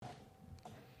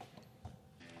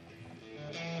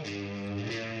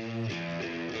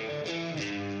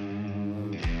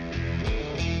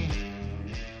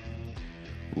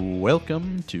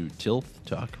Welcome to Tilth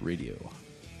Talk Radio.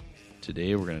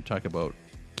 Today we're going to talk about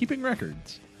keeping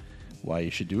records, why you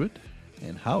should do it,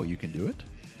 and how you can do it.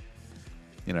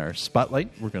 In our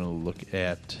spotlight, we're going to look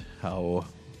at how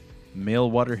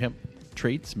male water hemp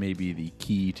traits may be the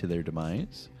key to their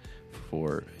demise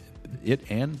for it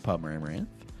and Pomerantz.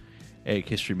 Ag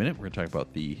History Minute, we're going to talk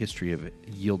about the history of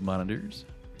yield monitors.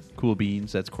 Cool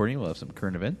Beans, that's Courtney. We'll have some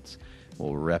current events.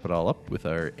 We'll wrap it all up with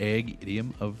our Ag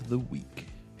Idiom of the Week.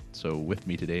 So with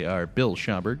me today are Bill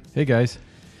Schomburg. Hey, guys.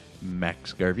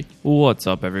 Max Garvey. What's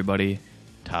up, everybody?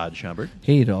 Todd Schomburg.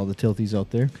 Hey to all the tilthies out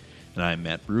there. And I'm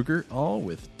Matt Bruger, all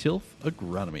with Tilth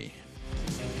Agronomy.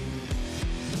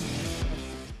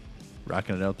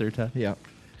 Rocking it out there, Todd? Yeah.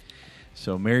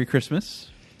 So Merry Christmas.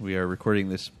 We are recording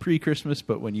this pre-Christmas,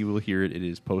 but when you will hear it, it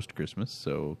is post-Christmas.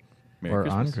 So Merry Or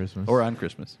Christmas. on Christmas. Or on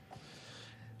Christmas.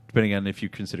 Depending on if you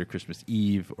consider Christmas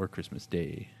Eve or Christmas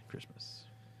Day Christmas.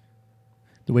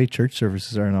 The way church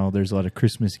services are now, there's a lot of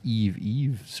Christmas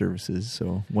Eve services.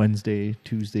 So Wednesday,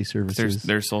 Tuesday services.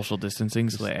 There's social distancing,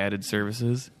 so they added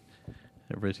services.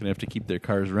 Everybody's going to have to keep their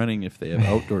cars running if they have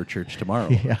outdoor church tomorrow.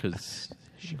 Yeah. Because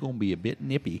she's going to be a bit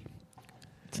nippy.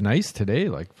 It's nice today,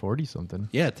 like 40-something.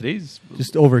 Yeah, today's...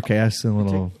 Just overcast and a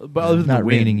little, But other than not the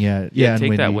wind. raining yet. Yeah, and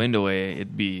take that windy. wind away.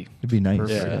 It'd be nice.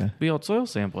 Perfect. Yeah. be out soil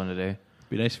sampling today.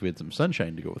 Be nice if we had some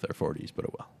sunshine to go with our 40s, but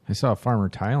oh well. I saw a farmer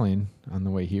tiling on the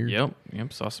way here.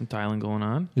 Yep. Saw some tiling going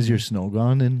on. Is your snow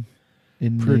gone in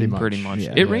Pretty May? much. Pretty much.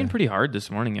 Yeah. It rained pretty hard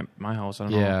this morning at my house. I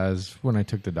don't know. Yeah, as when I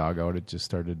took the dog out, it just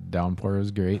started downpour. It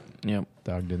was great. Yep.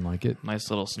 Dog didn't like it. Nice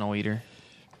little snow eater.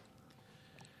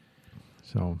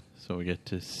 So, We get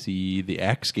to see the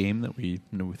Axe game that we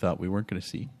thought we weren't going to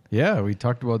see. yeah, we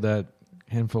talked about that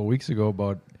a handful of weeks ago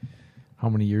about how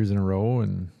many years in a row,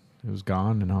 and it was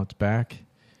gone, and now it's back.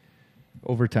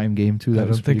 Overtime game, too. That I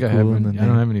was don't think pretty I cool. have. And I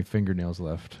don't have any fingernails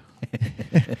left.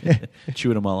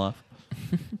 Chewing them all off.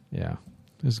 Yeah,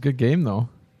 it was a good game though.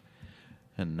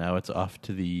 And now it's off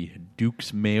to the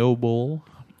Duke's Mayo Bowl.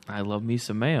 I love me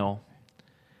some mayo.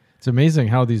 It's amazing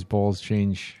how these bowls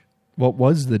change. What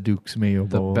was the Duke's Mayo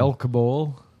The Bowl? Belka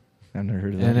Bowl. I've never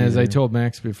heard of that. And as I either. told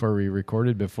Max before we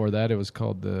recorded, before that, it was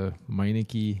called the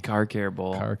Meineke Car Care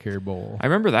Bowl. Car Care Bowl. I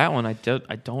remember that one. I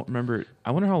don't remember.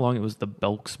 I wonder how long it was the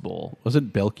Belks Bowl.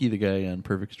 Wasn't Belky the guy on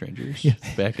Perfect Strangers Yes.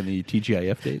 back in the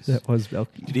TGIF days? That was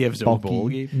Belky. Did he have his own Bulky. bowl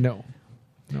game? No,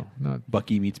 not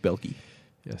Bucky meets Belky.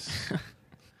 yes.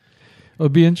 It'll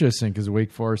be interesting because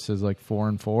Wake Forest is like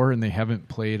 4-4, and they haven't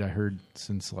played. I heard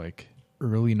since like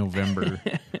early November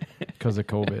because of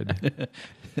COVID.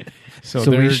 So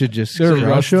we they're- should just they're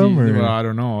crush rusty. them, or- Well, I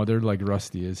don't know. They're like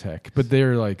rusty as heck, but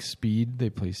they're like speed. They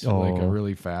play like a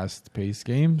really fast paced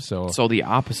game. So So the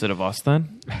opposite of us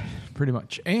then. pretty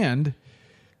much. And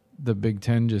the Big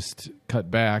Ten just cut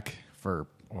back for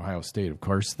Ohio State, of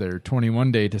course. They're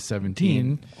 21-day to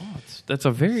 17. Oh, that's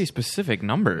a very specific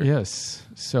number. Yes.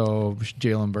 So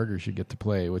Jalen Berger should get to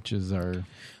play, which is our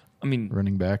I mean,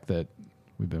 running back that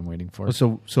we've been waiting for.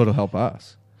 So it'll help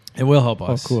us. It will help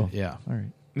us. Oh, cool. Yeah. All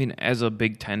right. as a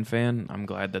Big Ten fan, I'm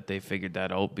glad that they figured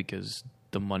that out because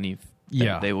the money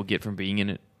Yeah. that they will get from being in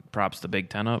it props the Big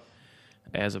Ten up.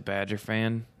 As a Badger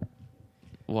fan,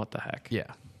 what the heck?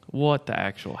 Yeah. What the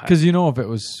actual heck? Because, if it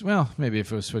was, maybe if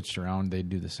it was switched around, they'd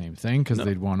do the same thing because No.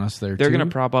 they'd want us there They're too. going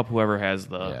to prop up whoever has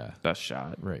the Yeah. best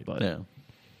shot. Right. But Yeah.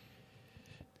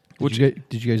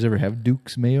 Did you guys ever have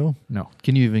Duke's Mayo? No.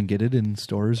 Can you even get it in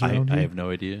stores I around here? have no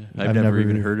idea. I've I've never never-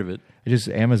 even heard of it. I just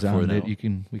Amazon Before it. now. We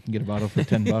can get a bottle for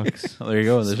 $10 Oh, there you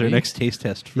go. There's our Sweet. next taste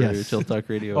test for Yes. Tilt Talk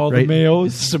Radio. All Right. the mayos.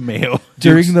 It's some mayo.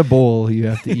 during the bowl. You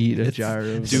have to eat a jar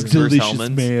of Duke's versus delicious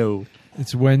Hellman's. mayo.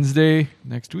 It's Wednesday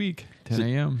next week, 10 Is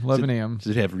it- a.m., 11 a.m.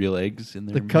 Does it have real eggs in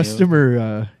there? The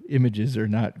customer images are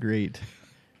not great.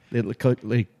 They look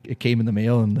like it came in the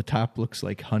mail, and the top looks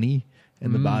like honey,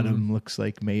 and the bottom looks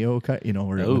like mayo. Where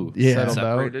it Oh, would- yeah, settled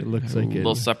out. Separated? it looks Ooh. like a it.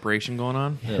 little separation going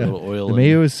on. Yeah, a little oil. The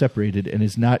mayo is separated and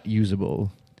is not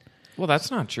usable Well, that's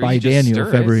not true. by You just Daniel stir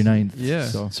it. February 9th. Yeah.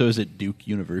 So is it Duke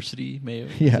University mayo?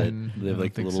 Is Yeah. that- do they have I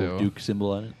like the don't little think so. Duke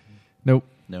symbol on it? Nope.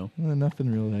 No.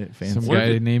 Nothing really that fancy. Some What if guy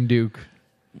it- named Duke.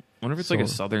 Wonder if it's like a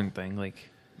So- Southern thing, like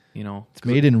It's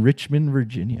made in Richmond,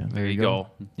 Virginia. There you go.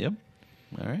 Yep.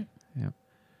 All right. Yep.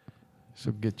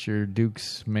 So get your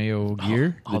Duke's mayo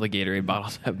gear. All the Gatorade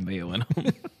bottles have mayo in them.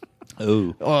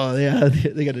 Oh. Oh yeah,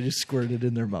 they got to just squirt it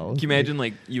in their mouth. Can you imagine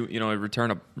like you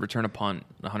return a punt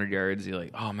 100 yards, you're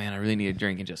like, oh man, I really need a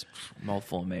drink, and just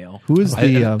mouthful of mayo. Who is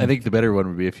the? I think the better one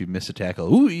would be if you miss a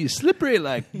tackle. Ooh, he's slippery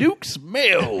like Duke's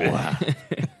mayo.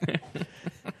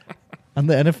 On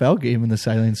the NFL game in the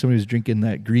sideline, somebody was drinking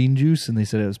that green juice, and they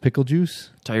said it was pickle juice.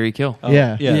 Tyreek Hill. Oh,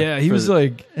 Yeah. Yeah, he for was the-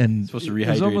 like, And supposed to it rehydrate.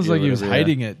 was almost you or like he was whatever, yeah.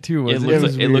 hiding it too. It Wasn't looked, it?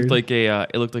 like, it weird.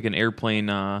 looked like an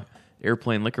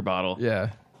airplane liquor bottle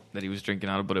Yeah. that he was drinking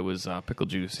out of, but it was pickle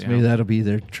juice. so Yeah. maybe that'll be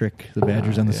their trick. The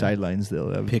Badgers on the yeah. sidelines,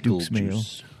 they'll have Pickle Duke's mayo.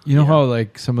 juice. You know Yeah. how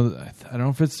like some of the, I don't know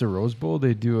if it's the Rose Bowl,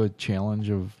 they do a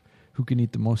challenge of who can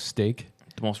eat the most steak.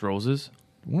 The most roses.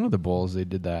 One of the bowls they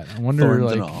did that. I wonder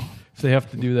Thorns and like all. if they have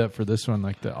to do that for this one,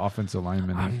 like the offensive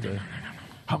linemen have to.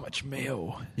 How much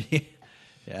mayo?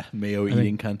 Yeah, mayo think-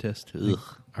 eating contest. Ugh.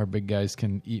 Our big guys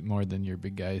can eat more than your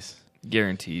big guys.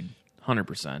 Guaranteed.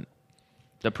 100%.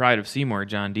 The pride of Seymour,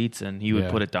 John Dietzen, he would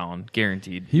Yeah. put it down.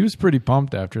 Guaranteed. He was pretty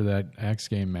pumped after that Axe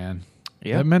game, man.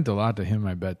 Yeah. That meant a lot to him,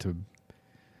 I bet, to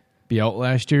be out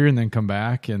last year and then come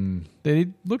back. And they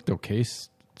looked okay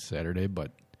Saturday,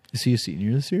 but Is he a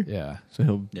senior this year? yeah. So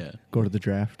he'll Yeah. go to the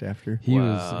draft after. He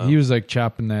Wow. was like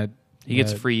chopping that. He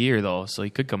gets a that- free year, though, so he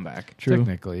could come back. True.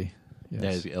 Technically. Yes.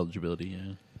 Yeah, his eligibility.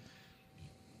 Yeah,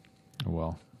 Oh,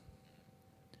 well,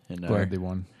 and glad they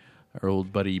won. our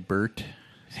old buddy Bert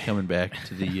is coming back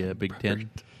to the Big Ten.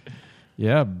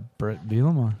 Yeah, Brett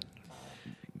Bielema.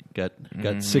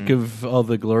 Got sick of all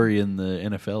the glory in the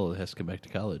NFL. Has to come back to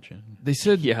college. Yeah. They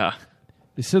said Yeah.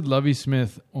 Lovie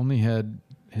Smith only had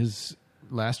his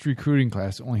last recruiting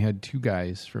class only had 2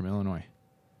 guys from Illinois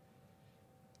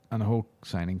on the whole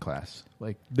signing class.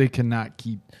 Like they cannot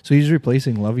keep. So he's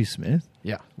replacing Lovie Smith?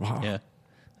 Yeah, Wow. Yeah.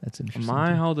 That's interesting.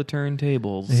 My, how the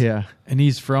turntables. Yeah. and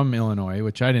he's from Illinois,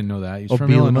 which I didn't know that. He's Oh,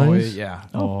 from Bielema Illinois. is? Yeah,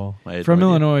 Oh. I had from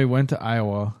no idea. Illinois, went to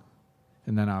Iowa,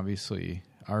 and then obviously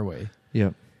our way.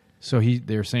 Yep. So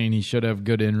they're saying he should have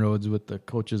good inroads with the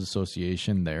coaches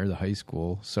association there, the high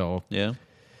school. So Yeah.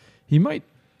 he might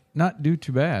not do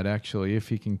too bad actually if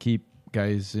he can keep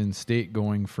guys in state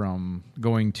going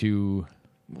to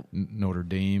Notre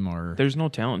Dame or There's no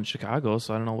talent in Chicago,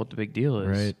 so I don't know what the big deal is.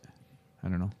 right. I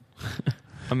don't know.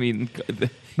 I mean,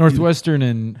 Northwestern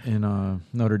and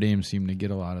Notre Dame seem to get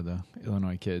a lot of the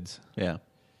Illinois kids. Yeah.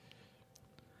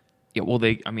 yeah, well,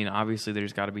 obviously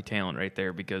there's got to be talent right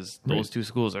there because those two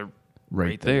schools are Right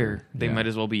right there. They Yeah. might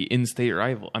as well be in-state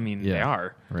rival. I mean, they Yeah.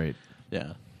 are. Right.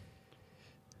 Yeah.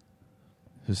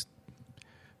 Just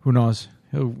who knows?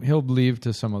 He'll leave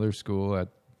to some other school at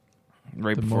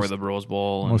Right The before most- the Rose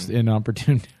Bowl. And, most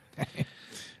inopportune.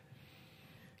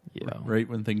 yeah. Right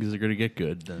when things are going to get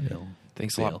good, then they'll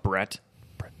Thanks a fail. lot, Brett.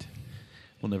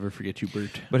 We'll never forget you,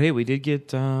 Bert. But hey, we did get,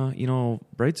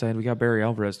 bright side. We got Barry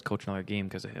Alvarez to coach another game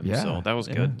because of him. Yeah. So that was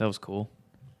Yeah. good. That was cool.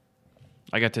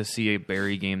 I got to see a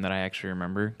Barry game that I actually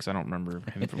remember because I don't remember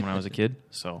him from when I was a kid.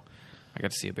 So I got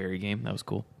to see a Barry game. That was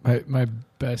cool. My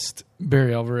best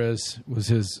Barry Alvarez was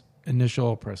his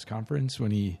initial press conference when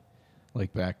he,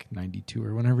 like back 92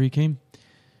 or whenever he came.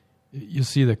 You'll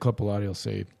see the clip a lot. He'll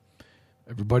say,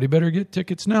 "Everybody better get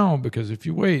tickets now because if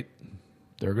you wait,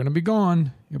 they're going to be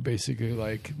gone." You're basically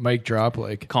like mic drop,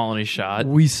 like Calling his shot.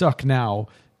 we suck now,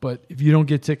 but if you don't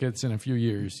get tickets in a few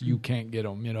years, you can't get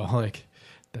them. You know, like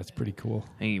that's pretty cool.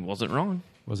 He wasn't wrong.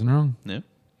 Wasn't wrong. Yeah.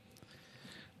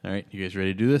 All right, you guys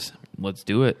ready to do this? Let's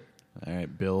do it. All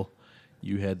right, Bill,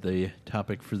 you had the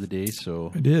topic for the day,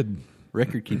 so I did.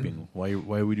 record keeping. Why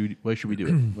should we do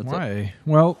it? What's up? Why?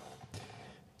 Well,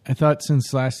 I thought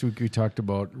since last week we talked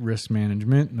about risk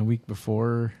management, and the week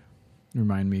before,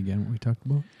 remind me again what we talked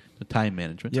about. The time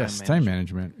management. Yes, time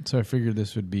management. So I figured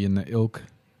this would be in the ilk,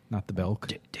 not the belk,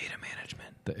 Data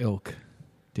management. the ilk,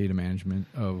 data management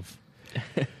of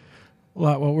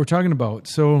what we're talking about.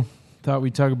 So thought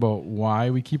we'd talk about why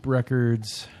we keep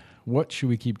records, what should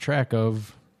we keep track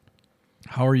of,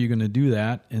 how are you going to do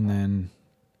that, and then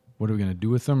what are we going to do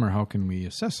with them, or how can we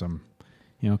assess them?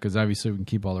 You know, because obviously we can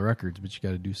keep all the records, but you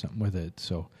got to do something with it.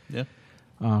 So Yeah.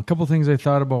 a couple things I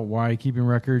thought about why keeping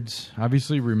records.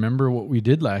 Obviously, remember what we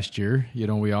did last year. You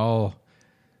know, we all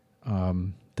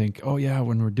think, oh, yeah,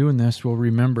 when we're doing this, we'll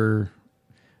remember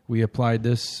we applied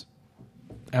this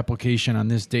application on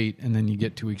this date, and then you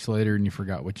get 2 weeks later and you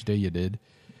forgot which day you did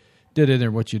it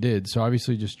or what you did. So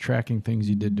obviously just tracking things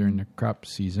you did during the crop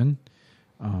season.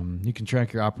 You can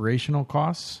track your operational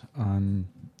costs on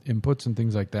inputs and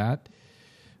things like that.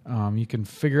 You can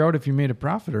figure out if you made a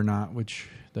profit or not, which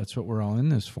that's what we're all in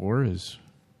this for.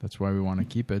 That's why we want to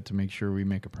keep it, to make sure we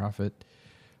make a profit.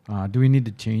 Do we need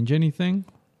to change anything?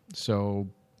 So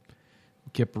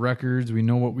we kept records. We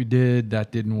know what we did.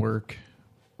 That didn't work.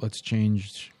 Let's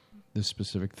change this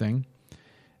specific thing.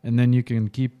 And then you can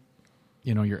keep,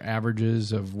 your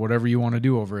averages of whatever you want to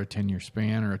do over a 10-year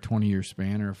span or a 20-year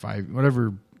span or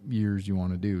whatever years you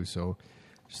want to do. So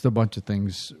just a bunch of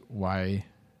things why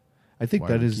I think Why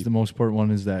that we is keep- the most important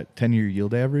one is that 10-year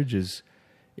yield average is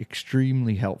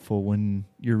extremely helpful when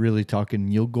you're really talking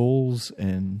yield goals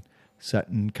and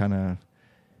setting kind of.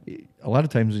 A lot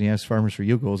of times when you ask farmers for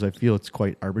yield goals, I feel it's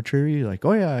quite arbitrary. Like,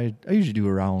 oh yeah, I usually do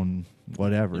around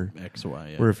whatever. X, Y,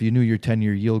 yeah. Where if you knew your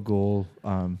 10-year yield goal,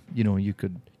 you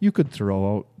could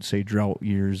throw out, say, drought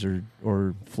years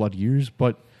or flood years,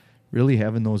 but really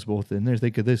having those both in there.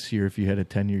 Think of this year, if you had a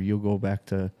 10-year yield goal back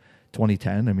to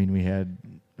 2010. I mean, we had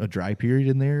a dry period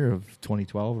in there of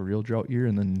 2012, a real drought year,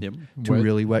 and then two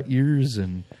really wet years,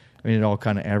 and I mean, it all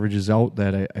kind of averages out.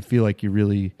 That I feel like you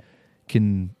really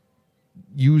can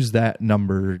use that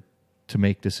number to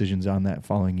make decisions on that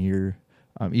following year.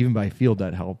 Even by field,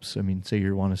 that helps. I mean, say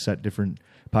you want to set different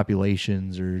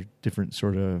populations or different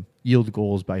sort of yield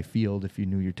goals by field. If you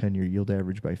knew your 10-year yield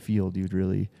average by field, you'd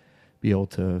really be able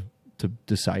to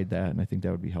decide that, and I think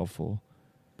that would be helpful.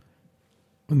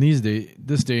 In this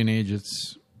day and age,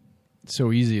 it's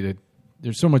so easy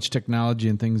there's so much technology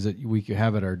and things that we could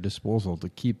have at our disposal to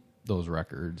keep those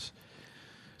records.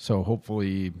 So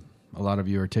hopefully a lot of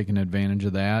you are taking advantage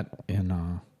of that,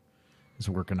 and it's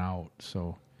working out.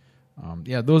 So,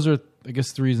 those are, I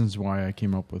guess, the reasons why I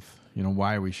came up with,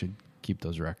 why we should keep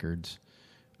those records.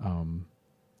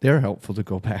 They're helpful to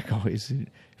go back always.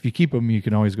 If you keep them, you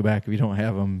can always go back. If you don't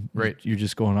have them, right, you're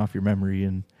just going off your memory,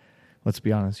 and let's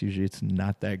be honest, usually it's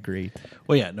not that great.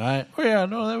 Well, yeah,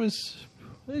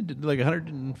 they did like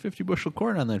 150 bushel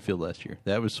corn on that field last year.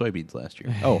 That was soybeans last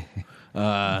year. Oh,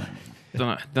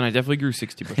 Then I definitely grew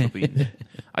 60 bushel beans.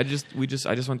 I just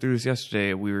went through this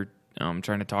yesterday. We were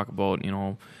trying to talk about,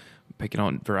 picking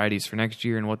out varieties for next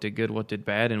year and what did good, what did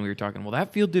bad, and we were talking, well,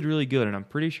 that field did really good, and I'm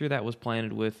pretty sure that was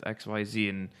planted with XYZ,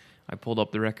 and I pulled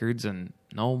up the records, and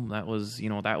no, that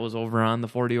was over on the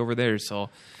 40 over there. So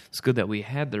it's good that we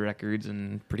had the records,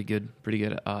 and pretty good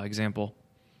example.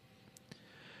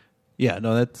 Yeah,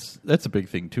 no, that's a big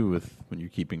thing too with when you're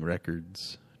keeping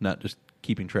records, not just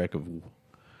keeping track of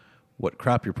what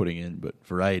crop you're putting in, but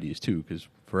varieties too, because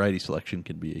variety selection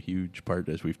can be a huge part,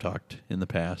 as we've talked in the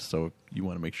past. So you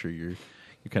want to make sure you're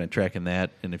kind of tracking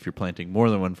that, and if you're planting more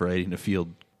than one variety in a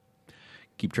field,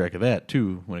 keep track of that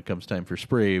too. When it comes time for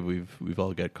spray, we've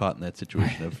all got caught in that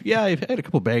situation of I've had a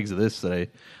couple bags of this that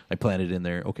I planted in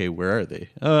there. Okay, where are they?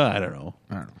 I don't know.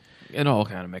 It all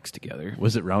kind of mixed together.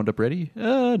 Was it Roundup Ready?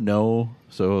 No.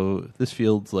 So this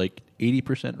field's like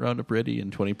 80% Roundup Ready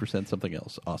and 20% something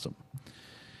else. Awesome.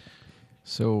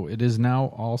 So it is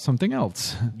now all something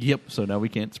else. Yep. So now we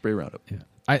can't spray Roundup. Yeah.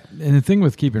 And the thing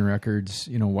with keeping records,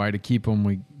 why to keep them,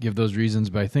 we give those reasons.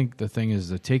 But I think the thing is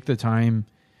to take the time,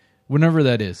 whenever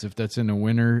that is, if that's in the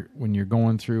winter when you're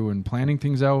going through and planning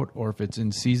things out, or if it's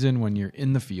in season when you're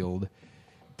in the field,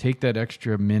 take that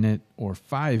extra minute or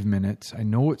 5 minutes. I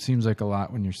know it seems like a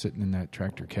lot when you're sitting in that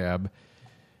tractor cab,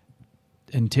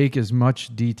 and take as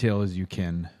much detail as you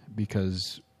can,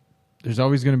 because there's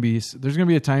going to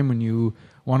be a time when you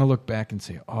want to look back and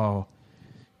say, oh,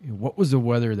 what was the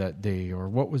weather that day, or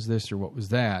what was this, or what was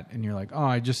that, and you're like, oh,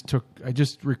 I just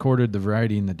recorded the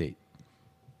variety and the date.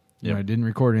 Yep. I didn't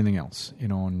record anything else.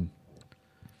 And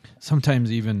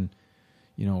sometimes even,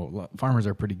 farmers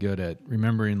are pretty good at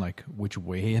remembering like which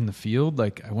way in the field.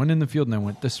 Like I went in the field and I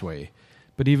went this way,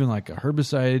 but even like a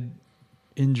herbicide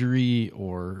injury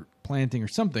or planting or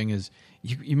something is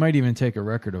you might even take a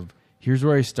record of, here's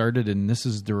where I started and this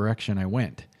is the direction I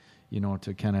went,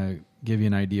 to kind of give you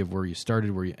an idea of where you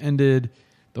started, where you ended.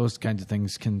 Those kinds of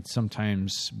things can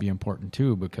sometimes be important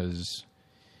too, because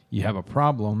you have a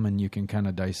problem and you can kind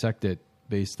of dissect it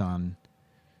based on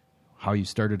how you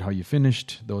started, how you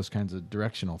finished, those kinds of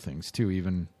directional things too,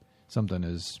 even something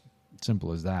as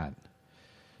simple as that.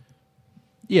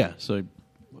 Yeah, so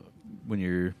when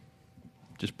you're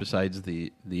just besides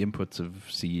the inputs of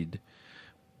seed,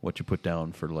 what you put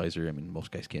down, fertilizer, I mean,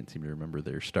 most guys can't seem to remember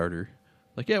their starter.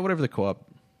 Like, whatever the co-op,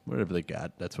 whatever they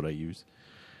got, that's what I use.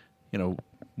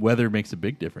 Weather makes a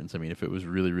big difference. I mean, if it was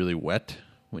really, really wet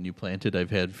when you planted, I've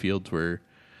had fields where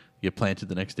you get planted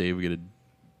the next day, we get a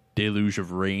deluge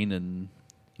of rain, and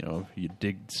you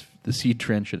dig the seed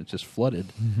trench and it's just flooded.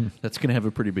 Mm-hmm. That's going to have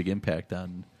a pretty big impact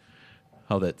on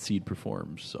how that seed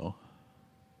performs. So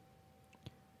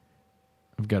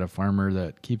I've got a farmer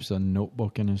that keeps a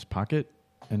notebook in his pocket,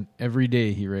 and every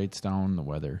day he writes down the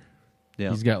weather. Yeah.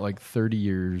 He's got like 30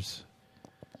 years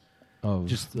of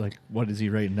just like, what is he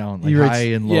writing down? Like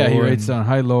high and low. Yeah, he writes down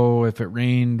high, low. If it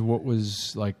rained, what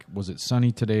was like? Was it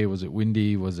sunny today? Was it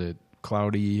windy? Was it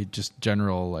cloudy? Just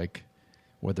general like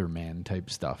weatherman type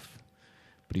stuff.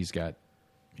 But he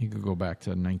could go back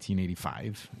to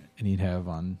 1985, and he'd have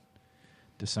on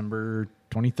December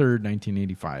 23rd,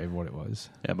 1985, what it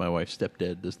was. Yeah, my wife's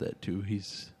stepdad does that too.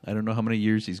 I don't know how many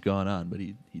years he's gone on, but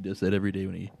he does that every day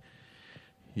when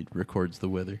It records the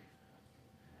weather.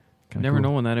 Kinda Never cool.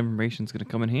 know when that information's going to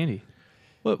come in handy.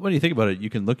 Well, when you think about it, you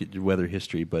can look at your weather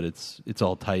history, but it's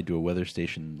all tied to a weather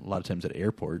station a lot of times at an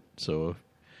airport. So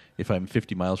if I'm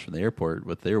 50 miles from the airport,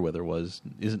 what their weather was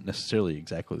isn't necessarily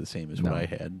exactly the same as what No. I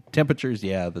had. Temperatures,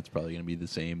 yeah, that's probably going to be the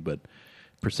same, but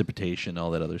precipitation, all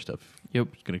that other stuff Yep.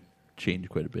 is going to change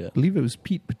quite a bit. I believe it was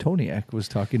Pete Petoniak was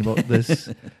talking about this.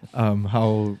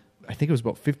 How I think it was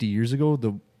about 50 years ago.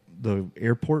 The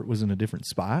airport was in a different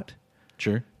spot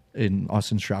Sure. in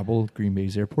Austin Straubel, Green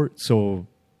Bay's airport. So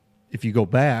if you go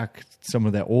back, some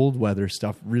of that old weather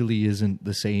stuff really isn't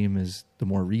the same as the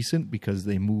more recent because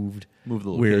they moved Move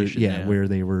the where location. where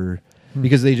they were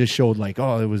because they just showed like,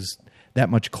 oh, it was that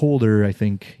much colder, I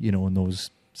think, in those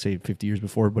say 50 years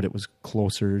before, but it was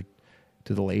closer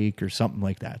to the lake or something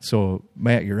like that. So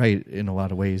Matt, you're right in a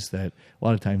lot of ways that a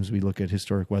lot of times we look at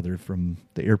historic weather from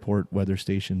the airport weather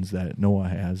stations that NOAA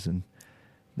has, and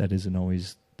that isn't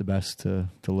always the best to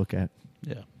look at.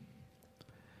 Yeah.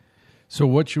 So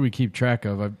what should we keep track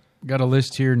of? I've got a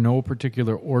list here, no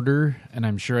particular order, and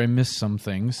I'm sure I missed some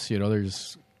things.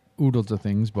 There's oodles of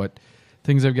things, but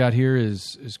things I've got here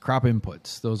is crop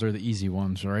inputs. Those are the easy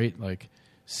ones, right? Like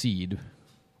seed,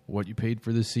 what you paid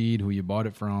for the seed, who you bought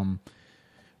it from,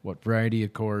 what variety,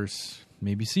 of course,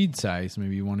 maybe seed size.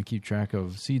 Maybe you want to keep track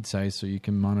of seed size so you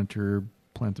can monitor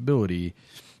plantability.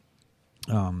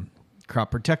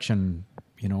 Crop protection,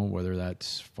 whether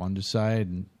that's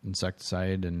fungicide,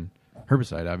 insecticide, and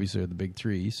herbicide, obviously, are the big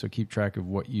three. So keep track of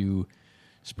what you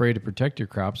spray to protect your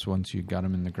crops once you got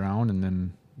them in the ground, and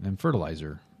then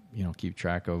fertilizer. Keep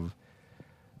track of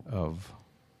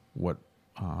what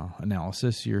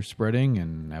analysis you're spreading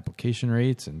and application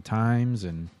rates and times,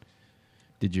 and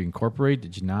did you incorporate?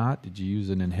 Did you not? Did you use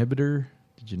an inhibitor?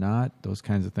 Did you not? Those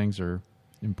kinds of things are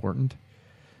important.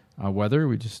 Weather,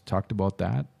 we just talked about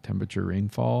that. Temperature,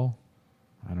 rainfall.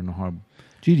 I don't know how.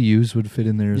 GDUs would fit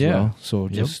in there as Yeah. well. So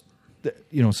Yep. just,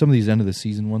 some of these end of the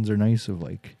season ones are nice of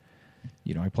like,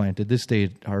 I planted this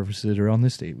date, harvested around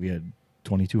this date. We had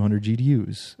 2,200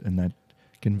 GDUs, and that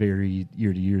can vary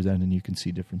year to year then, and you can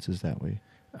see differences that way.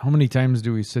 How many times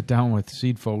do we sit down with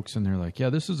seed folks and they're like, yeah,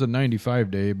 this is a 95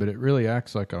 day, but it really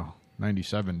acts like a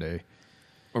 97 day.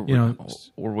 Or, You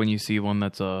or when you see one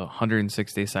that's a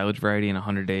 106-day silage variety and a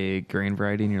 100-day grain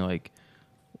variety, and you're like,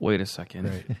 wait a second.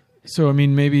 Right. So,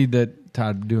 maybe that,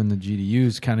 Todd, doing the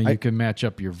GDUs, kind of I- you can match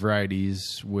up your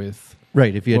varieties with.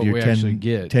 Right. If you had What your we 10, actually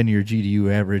get. 10-year GDU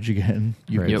average again,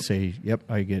 you Right. could Yep. say, yep,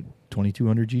 I get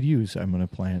 2,200 GDUs. I'm going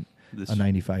to plant This, a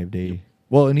 95-day.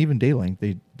 Well, and even day length,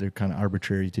 they're kind of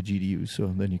arbitrary to GDUs. So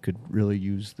then you could really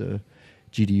use the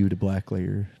GDU to black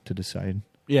layer to decide.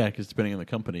 yeah, because depending on the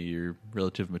company, your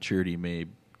relative maturity may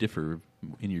differ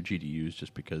in your GDUs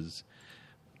just because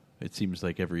it seems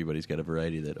like everybody's got a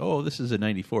variety that, this is a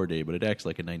 94 day, but it acts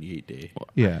like a 98 day.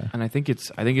 Yeah. And I think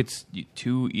it's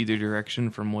to either direction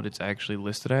from what it's actually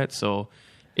listed at. So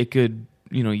it could,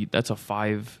 that's a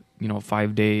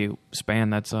 5-day span.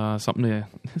 That's something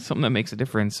that makes a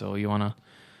difference. So you want to,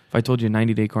 if I told you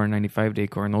 90-day corn, 95-day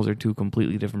corn, those are two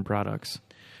completely different products.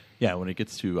 Yeah, when it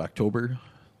gets to October,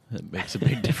 it makes a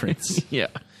big difference. Yeah.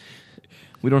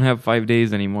 We don't have 5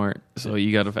 days anymore. So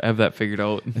you got to have that figured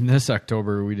out. In this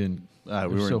October, we didn't. We It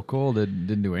was so weren't cold, it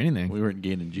didn't do anything. we weren't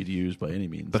gaining GDUs by any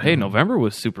means. But hey, November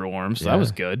was super warm, so Yeah. that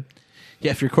was good.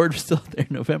 Yeah, if your cord was still out there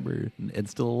in November and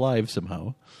still alive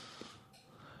somehow.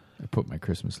 I put my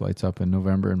Christmas lights up in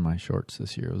November in my shorts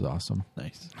this year. It was awesome.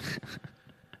 Nice.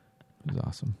 It was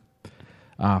awesome.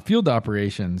 Field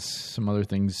operations, some other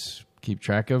things keep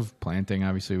track of. Planting,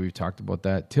 obviously, we've talked about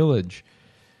that. Tillage.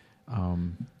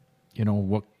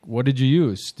 What did you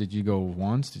use? Did you go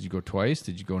once? Did you go twice?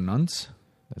 Did you go nunce?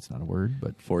 That's not a word,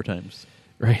 but 4 times.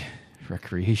 right.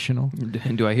 Recreational.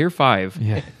 And do I hear 5?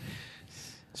 Yeah.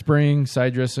 Spraying,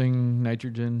 side dressing,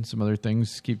 nitrogen, some other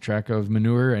things. Keep track of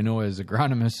manure. I know as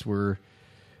agronomists,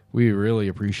 we really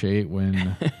appreciate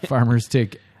when farmers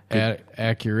take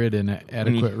accurate and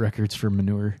adequate records for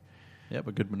manure. Yeah,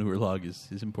 but good manure log is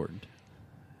important.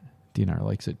 DNR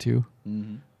likes it too.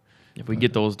 Mm-hmm. If we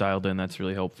get those dialed in, that's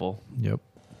really helpful. Yep.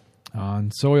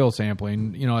 On soil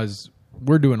sampling, as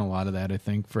we're doing a lot of that, I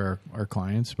think, for our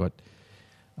clients, but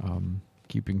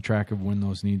keeping track of when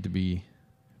those need to be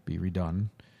redone.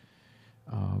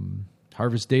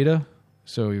 Harvest data,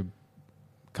 so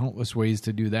countless ways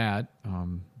to do that.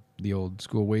 The old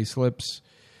school weigh slips.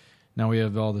 Now we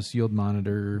have all this yield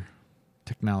monitor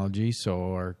technology,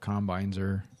 so our combines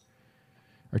are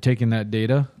taking that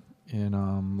data, and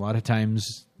a lot of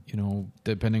times,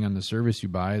 depending on the service you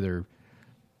buy, they're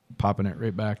popping it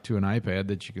right back to an iPad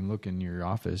that you can look in your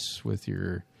office with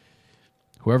your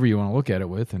whoever you want to look at it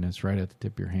with, and it's right at the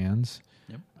tip of your hands.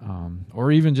 Yep.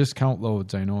 Or even just count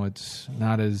loads. I know it's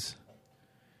not as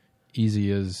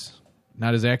easy as,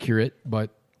 not as accurate, but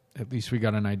at least we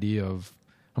got an idea of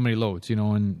how many loads,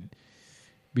 and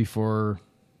before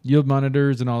yield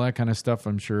monitors and all that kind of stuff,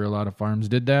 I'm sure a lot of farms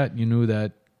did that. You knew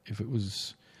that if it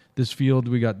was this field,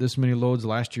 we got this many loads.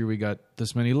 Last year, we got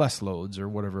this many less loads or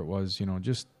whatever it was,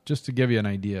 just to give you an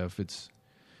idea if it's.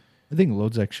 I think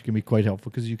loads actually can be quite helpful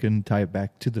because you can tie it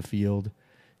back to the field,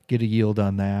 get a yield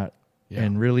on that,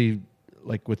 and really,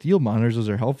 like with yield monitors, those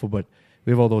are helpful, but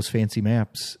we have all those fancy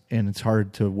maps, and it's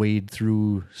hard to wade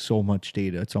through so much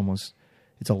data.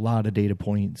 It's a lot of data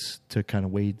points to kind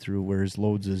of wade through, whereas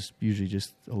loads is usually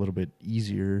just a little bit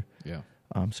easier. Yeah.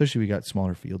 Especially we got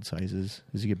smaller field sizes.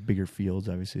 As you get bigger fields,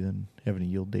 obviously, then having a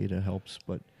yield data helps.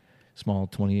 But small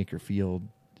 20-acre field,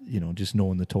 just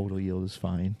knowing the total yield is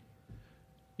fine.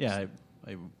 Yeah,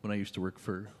 I when I used to work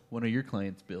for one of your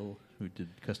clients, Bill, who did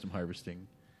custom harvesting,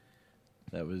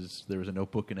 there was a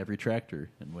notebook in every tractor,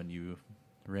 and when you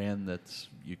ran,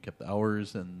 you kept the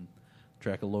hours and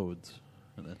track of loads,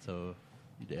 and that's how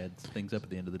you'd add things up at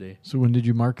the end of the day. So when did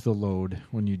you mark the load?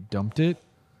 When you dumped it?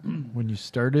 When you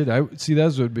started?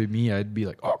 That would be me. I'd be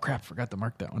like, oh crap, forgot to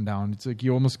mark that one down. It's like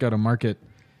you almost got to mark it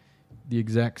the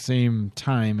exact same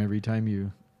time every time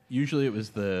you. Usually it was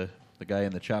the guy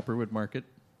in the chopper would mark it,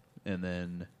 and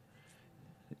then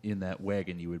in that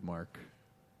wagon you would mark.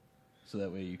 So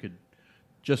that way you could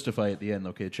justify at the end,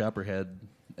 okay, the chopper had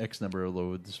X number of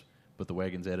loads, but the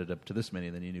wagons added up to this many,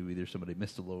 and then you knew either somebody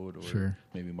missed a load or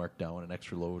maybe marked down an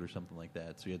extra load or something like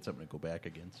that. So you had something to go back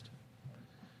against.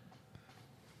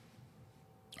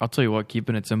 I'll tell you what,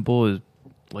 keeping it simple is,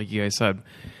 like you guys said,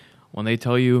 when they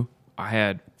tell you I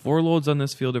had 4 loads on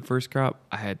this field at first crop,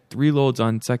 I had 3 loads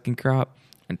on second crop,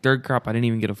 and third crop I didn't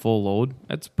even get a full load.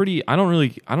 That's pretty. I don't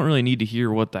really need to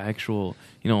hear what the actual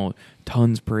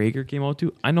tons per acre came out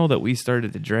to. I know that we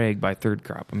started to drag by third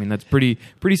crop. I mean, that's pretty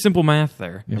simple math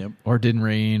there. Yep. Or it didn't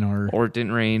rain, or it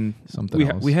didn't rain. Something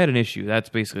else. We had an issue. That's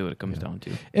basically what it comes down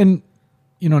to. And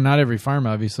not every farm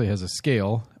obviously has a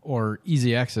scale or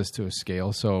easy access to a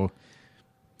scale. So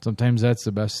sometimes that's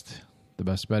the best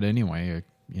bet anyway.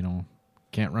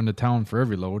 Can't run to town for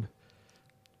every load,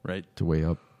 right? To weigh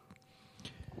up.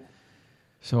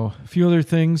 So a few other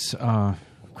things: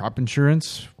 crop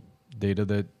insurance, data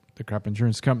that the crop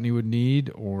insurance company would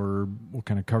need, or what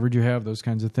kind of coverage you have, those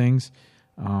kinds of things.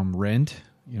 Rent,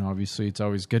 obviously it's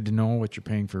always good to know what you're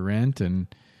paying for rent, and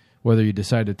whether you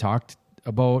decide to talk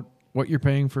about what you're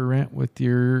paying for rent with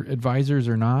your advisors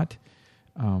or not.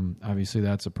 Obviously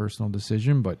that's a personal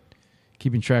decision, but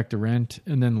keeping track of rent,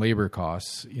 and then labor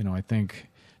costs. I think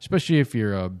especially if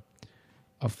you're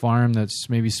a farm that's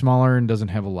maybe smaller and doesn't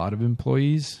have a lot of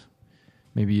employees,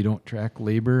 maybe you don't track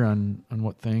labor on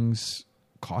what things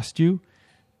cost you,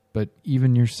 but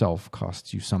even yourself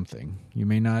costs you something. You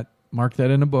may not mark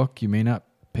that in a book. You may not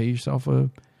pay yourself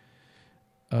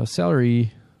a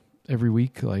salary every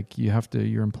week like you have to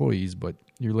your employees, but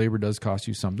your labor does cost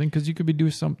you something because you could be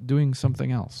doing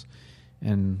something else.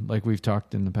 And like we've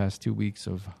talked in the past 2 weeks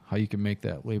of how you can make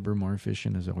that labor more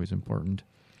efficient is always important.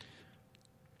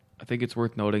 I think it's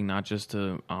worth noting not just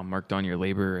to mark down your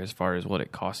labor as far as what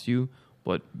it costs you,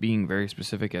 but being very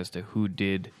specific as to who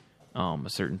did a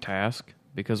certain task.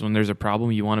 Because when there's a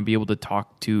problem, you want to be able to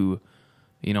talk to,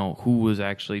 who was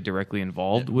actually directly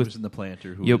involved who with. was in the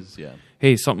planter?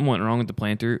 Hey, something went wrong with the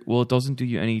planter. Well, it doesn't do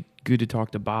you any good to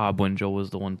talk to Bob when Joe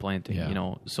was the one planting.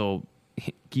 Yeah. So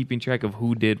keeping track of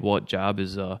who did what job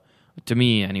is, to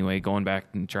me anyway, going back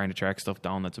and trying to track stuff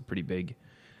down. That's a pretty big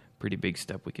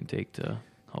step we can take to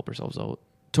help ourselves out.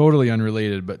 Totally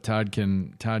unrelated, but Todd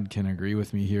can agree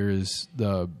with me here. Is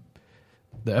the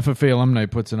FFA alumni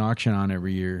puts an auction on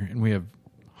every year, and we have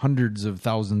hundreds of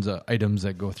thousands of items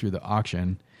that go through the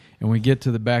auction, and we get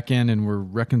to the back end and we're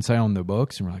reconciling the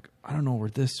books, and we're like, I don't know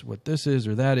what this is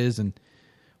or that is, and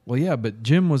well, yeah, but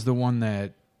Jim was the one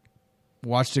that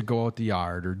watched it go out the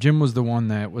yard, or Jim was the one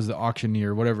that was the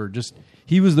auctioneer, whatever. Just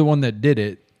he was the one that did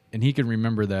it, and he can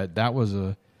remember that was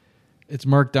it's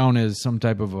marked down as some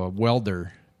type of a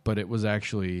welder, but it was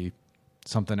actually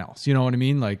something else. You know what I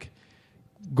mean? Like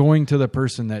going to the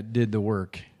person that did the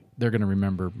work, they're going to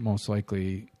remember most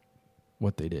likely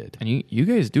what they did. And you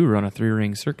guys do run a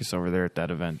 3-ring circus over there at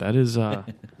that event. That is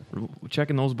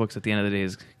checking those books at the end of the day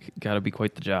has got to be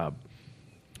quite the job.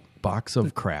 Box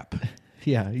of crap.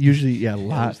 Yeah, usually, a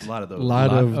lot of those. A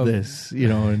lot of this,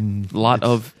 and a lot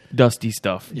of dusty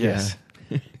stuff. Yes.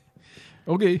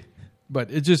 Okay. But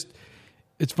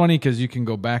it's funny because you can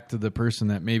go back to the person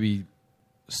that maybe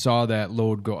saw that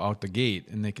load go out the gate,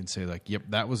 and they can say like, yep,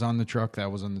 that was on the truck,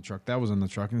 that was on the truck, that was on the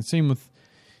truck. And the same with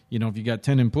if you got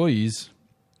 10 employees,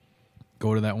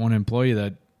 go to that one employee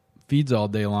that feeds all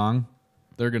day long.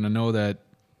 They're going to know that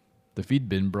the feed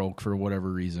bin broke for whatever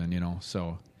reason,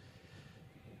 so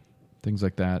things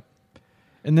like that.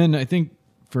 And then I think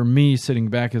for me, sitting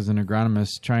back as an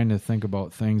agronomist, trying to think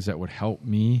about things that would help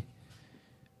me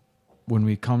when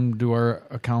we come to our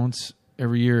accounts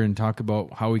every year and talk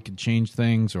about how we could change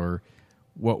things or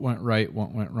what went right,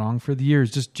 what went wrong for the year,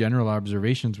 is just general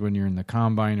observations when you're in the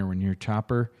combine or when you're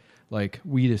chopper, like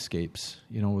weed escapes.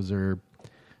 Was there a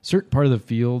certain part of the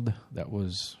field that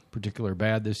was particularly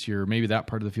bad this year? Maybe that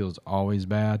part of the field is always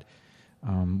bad.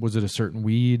 Was it a certain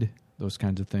weed? Those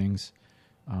kinds of things.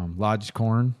 Lodged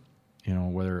corn,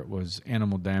 whether it was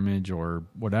animal damage or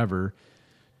whatever,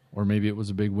 or maybe it was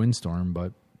a big windstorm,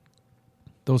 but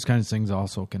those kinds of things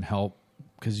also can help,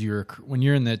 because when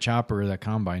you're in that chopper or that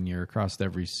combine, you're across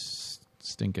every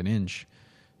stinking inch,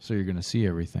 so you're going to see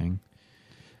everything.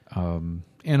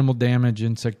 Animal damage,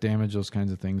 insect damage, those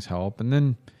kinds of things help. And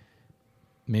then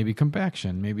maybe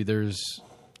compaction. Maybe there's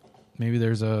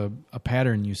a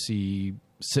pattern you see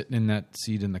sitting in that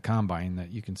seed in the combine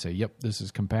that you can say, yep, this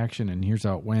is compaction and here's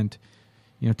how it went.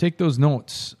 Take those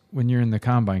notes when you're in the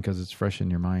combine because it's fresh in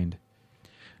your mind.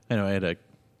 I know I had a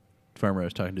farmer I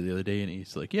was talking to the other day, and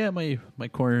he's like, yeah, my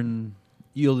corn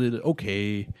yielded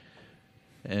okay.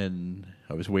 And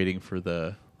I was waiting for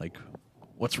the, like,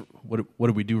 what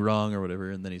did we do wrong or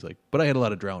whatever? And then he's like, but I had a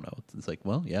lot of drown outs. It's like,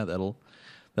 well, yeah, that'll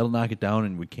knock it down,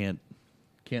 and we can't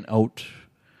can't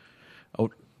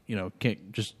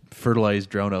just fertilize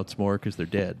drown outs more because they're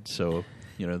dead. So,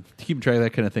 keeping track of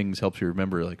that kind of things helps you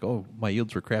remember, like, oh, my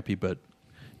yields were crappy, but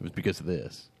it was because of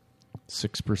this.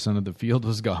 6% of the field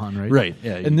was gone, right? Right,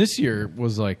 yeah. And this year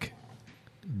was like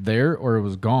there or it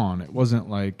was gone. It wasn't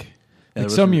like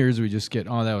some years we just get,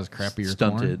 that was crappier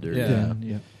stunted corn. Or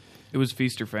Yeah. It was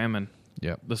feast or famine.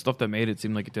 Yeah. The stuff that made it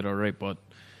seemed like it did all right, but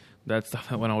that stuff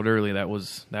that went out early, that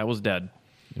was dead.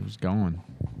 It was gone.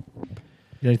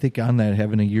 Yeah, I think on that,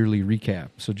 having a yearly recap.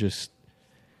 So just,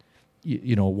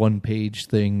 one page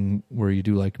thing where you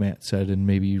do like Matt said, and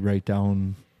maybe you write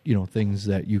down, things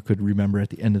that you could remember at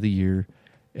the end of the year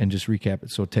and just recap it.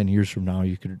 So 10 years from now,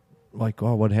 you could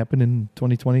what happened in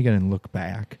 2020 again, and look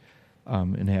back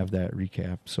and have that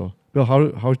recap. So Bill,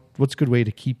 what's a good way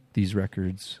to keep these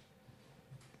records?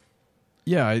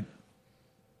 Yeah,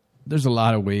 there's a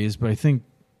lot of ways, but I think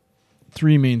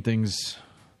 3 main things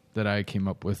that I came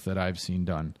up with that I've seen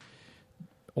done.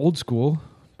 Old school,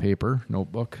 paper,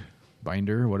 notebook,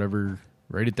 binder, whatever,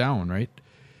 write it down, right?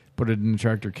 Put it in the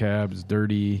tractor cab, it's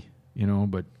dirty,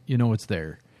 but it's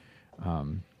there.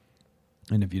 And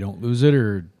if you don't lose it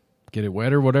or get it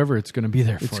wet or whatever, it's going to be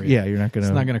there for you. Yeah, you're not going to...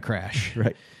 It's not going to crash.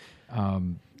 Right.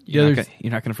 You're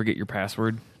not going to forget your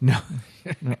password? No.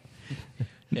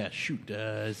 Yeah, shoot.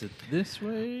 Is it this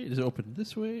way? Is it open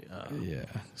this way? Yeah.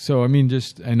 So, I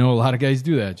know a lot of guys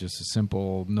do that, just a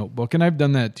simple notebook. And I've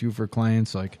done that too for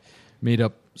clients, like made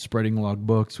up spreading log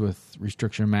books with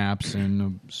restriction maps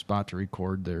and a spot to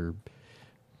record their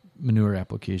manure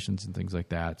applications and things like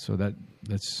that. So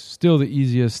that's still the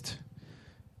easiest,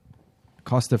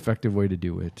 cost-effective way to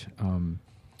do it.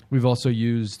 We've also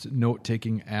used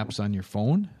note-taking apps on your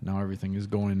phone. Now everything is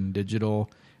going digital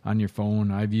on your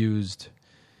phone. I've used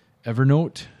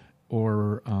Evernote,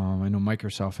 or I know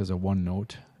Microsoft has a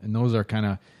OneNote, and those are kind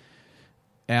of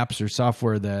apps or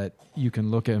software that you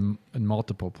can look at in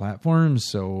multiple platforms.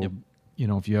 So, Yep.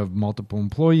 If you have multiple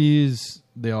employees,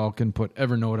 they all can put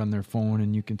Evernote on their phone,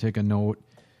 and you can take a note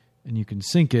and you can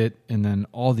sync it, and then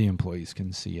all the employees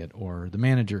can see it, or the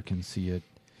manager can see it.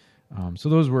 So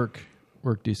those work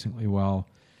decently well.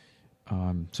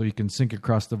 So you can sync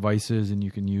across devices, and you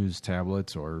can use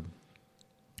tablets or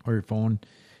your phone.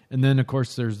 And then, of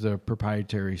course, there's the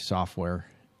proprietary software.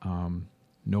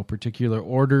 No particular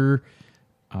order,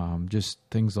 just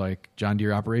things like John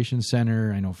Deere Operations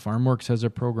Center. I know FarmWorks has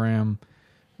a program,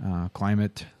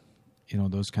 Climate,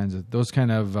 those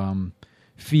kind of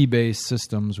fee-based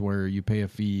systems where you pay a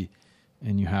fee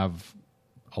and you have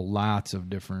lots of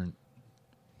different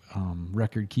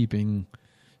record-keeping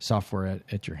software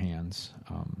at your hands.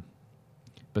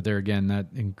 But there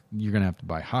again, you're going to have to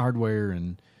buy hardware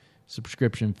and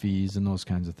subscription fees and those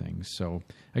kinds of things. So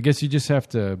I guess you just have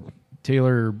to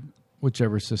tailor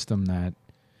whichever system that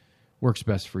works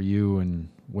best for you and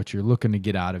what you're looking to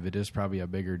get out of it is probably a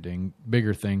bigger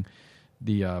thing.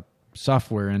 The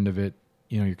software end of it,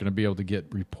 you're going to be able to get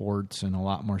reports and a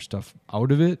lot more stuff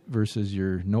out of it versus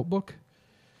your notebook,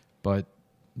 but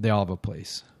they all have a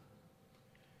place.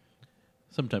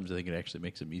 Sometimes I think it actually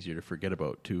makes them easier to forget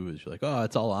about, too, is you're like, oh,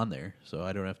 it's all on there, so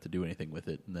I don't have to do anything with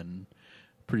it. And then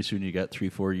pretty soon you got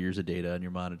 3-4 years of data on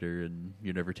your monitor, and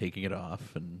you're never taking it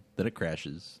off, and then it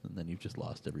crashes, and then you've just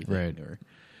lost everything. Right.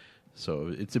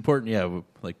 So it's important,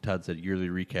 like Todd said, yearly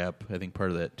recap. I think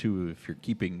part of that, too, if you're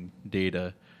keeping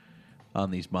data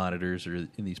on these monitors or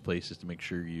in these places, to make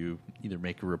sure you either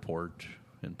make a report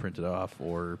and print it off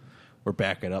or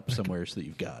back it up somewhere so that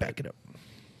you've got Back it up.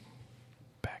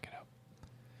 Back it up.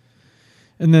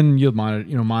 And then you'll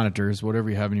monitor, monitors, whatever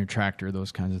you have in your tractor,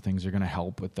 those kinds of things are going to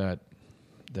help with that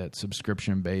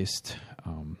subscription-based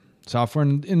software.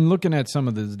 And in looking at some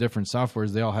of the different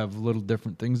softwares, they all have little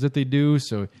different things that they do,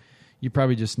 so you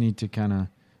probably just need to kind of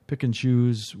pick and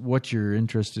choose what you're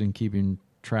interested in keeping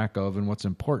track of and what's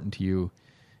important to you,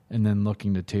 and then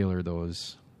looking to tailor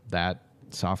that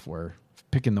software,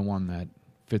 picking the one that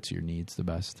fits your needs the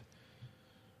best.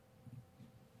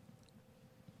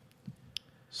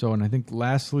 So, and I think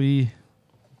lastly,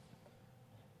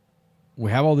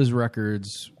 we have all these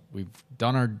records. We've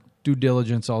done our due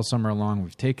diligence all summer long.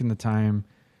 We've taken the time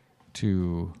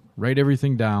to write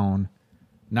everything down.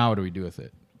 Now what do we do with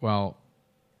it? Well,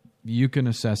 you can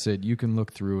assess it. You can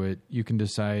look through it. You can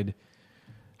decide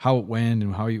how it went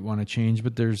and how you want to change.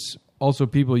 But there's also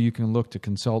people you can look to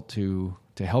consult to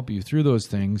help you through those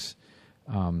things.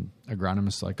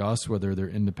 Agronomists like us, whether they're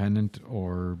independent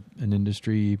or an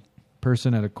industry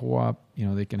person at a co-op,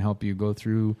 they can help you go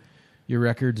through your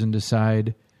records and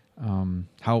decide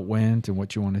how it went and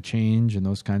what you want to change and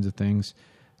those kinds of things.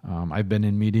 I've been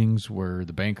in meetings where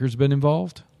the banker's been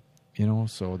involved,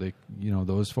 so they,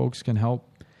 those folks can help.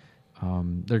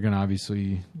 They're going to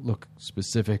obviously look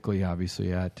specifically,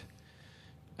 at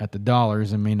the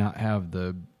dollars and may not have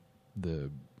the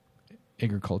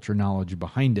agriculture knowledge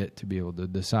behind it to be able to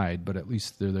decide, but at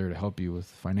least they're there to help you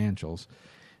with financials.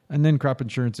 And then crop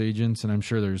insurance agents, and I'm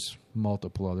sure there's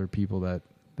multiple other people that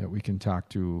we can talk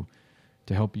to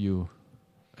help you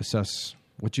assess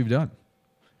what you've done.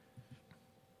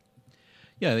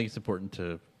 Yeah, I think it's important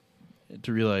to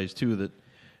realize, too, that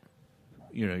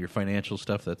your financial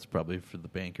stuff, that's probably for the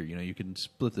banker. You can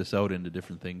split this out into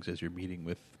different things as you're meeting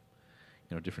with,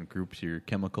 different groups, your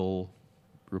chemical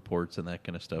reports and that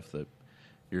kind of stuff that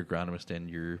your agronomist and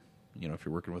your, if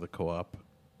you're working with a co-op.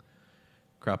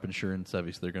 Crop insurance,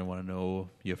 obviously, they're going to want to know.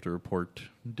 You have to report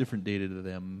different data to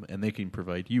them, and they can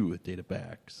provide you with data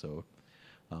back. So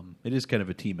it is kind of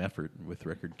a team effort with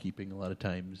record keeping. A lot of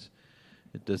times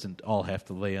it doesn't all have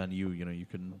to lay on you. You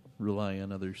can rely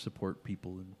on other support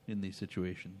people in these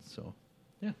situations. So,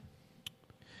 yeah.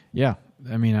 Yeah.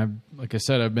 I mean, like I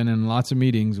said, I've been in lots of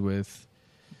meetings with,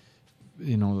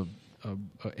 a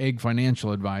ag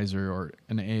financial advisor or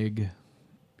an ag,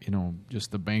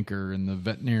 just the banker and the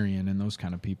veterinarian and those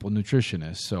kind of people,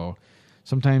 nutritionists. So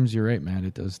sometimes you're right, Matt.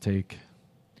 It does take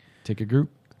a group.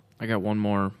 I got one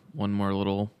more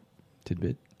little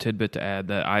tidbit to add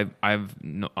that I've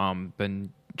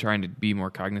been trying to be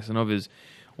more cognizant of is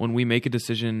when we make a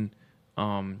decision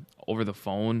over the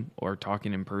phone or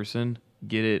talking in person,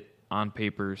 get it on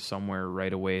paper somewhere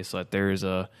right away so that there's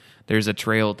a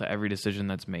trail to every decision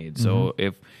that's made. Mm-hmm. So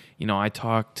if I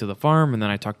talk to the farm and then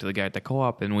I talk to the guy at the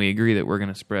co-op and we agree that we're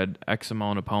going to spread X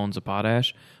amount of pounds of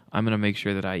potash, I'm going to make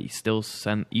sure that I still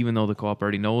send, even though the co-op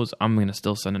already knows, I'm going to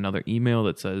still send another email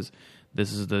that says,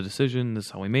 this is the decision, this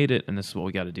is how we made it, and this is what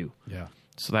we got to do. Yeah.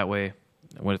 So that way,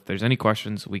 if there's any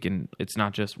questions, it's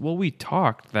not just, we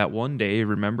talked that one day,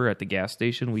 remember at the gas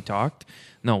station we talked?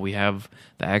 No, we have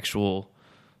the actual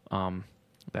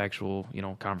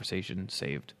conversation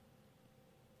saved.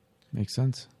 Makes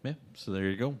sense. Yeah, so there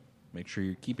you go. Make sure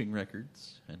you're keeping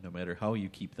records, and no matter how you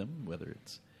keep them, whether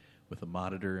it's with a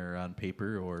monitor or on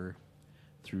paper or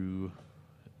through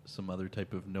some other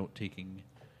type of note-taking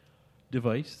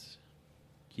device,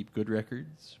 keep good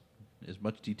records, as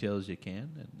much detail as you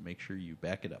can, and make sure you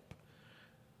back it up.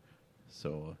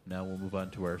 So now we'll move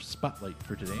on to our spotlight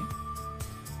for today.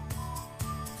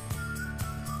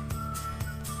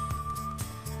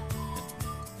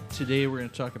 Today we're going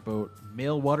to talk about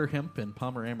male water hemp and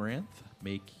Palmer amaranth,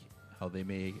 how they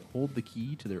may hold the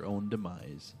key to their own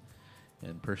demise.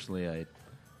 And personally, I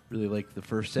really like the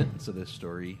first sentence of this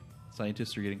story.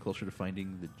 Scientists are getting closer to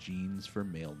finding the genes for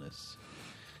maleness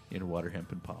in water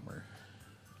hemp and Palmer.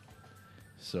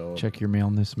 So check your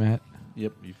maleness, Matt.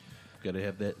 Yep, you've got to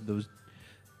have those.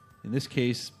 In this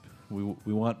case, we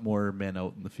want more men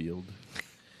out in the field,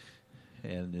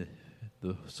 and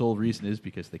the sole reason is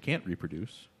because they can't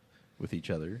reproduce with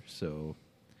each other. So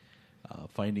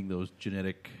finding those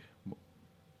genetic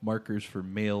markers for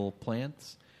male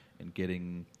plants and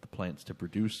getting the plants to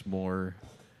produce more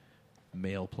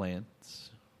male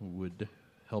plants would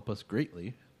help us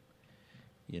greatly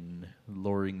in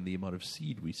lowering the amount of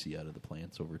seed we see out of the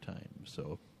plants over time.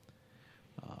 So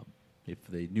if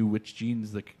they knew which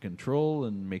genes they could control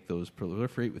and make those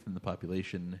proliferate within the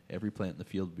population, every plant in the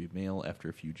field would be male after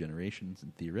a few generations,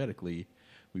 and theoretically,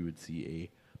 we would see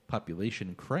a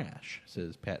population crash,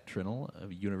 says Pat Trinnell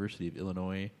of University of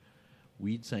Illinois,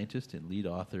 weed scientist and lead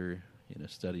author in a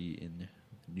study in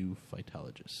New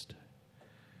Phytologist.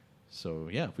 So,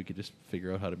 yeah, if we could just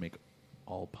figure out how to make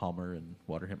all Palmer and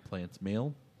water hemp plants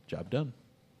male, job done.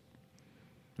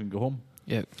 We can go home.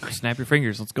 Yeah, snap your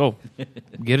fingers. Let's go.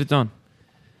 Get it done.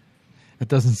 It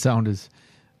doesn't sound as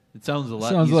It sounds a lot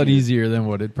sounds a lot easier than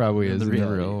what it probably than is the in the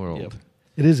reality. real world. Yep.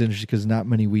 It is interesting because not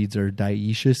many weeds are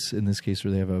dioecious in this case,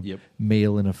 where they have a Yep.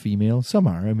 male and a female. Some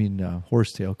are. I mean,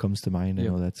 horsetail comes to mind. I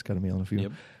Yep. know that's got a male and a female.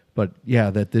 Yep. But yeah,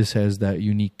 that this has that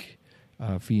unique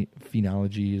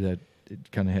phenology, that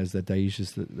it kind of has that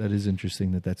dioecious. That is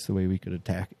interesting. That's the way we could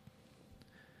attack it.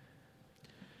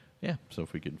 Yeah, so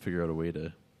if we can figure out a way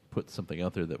to put something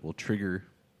out there that will trigger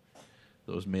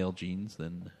those male genes,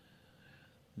 then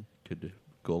it could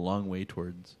go a long way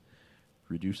towards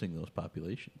reducing those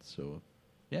populations. So,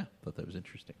 yeah, thought that was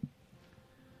interesting.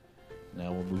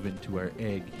 Now we'll move into our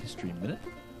Ag History Minute.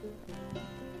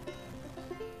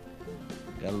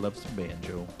 Gotta love some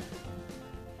banjo.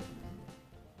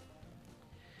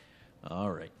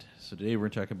 All right, so today we're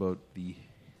talking about the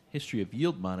history of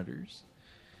yield monitors.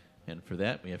 And for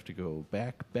that, we have to go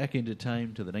back into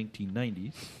time to the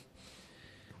 1990s.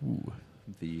 Ooh,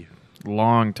 the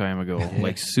Long time ago.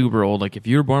 Like super old. Like if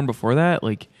you were born before that,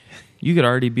 like you could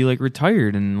already be like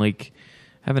retired and like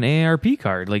have an AARP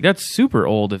card. Like that's super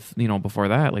old if before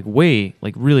that. Like way,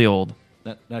 like really old.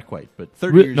 not quite, but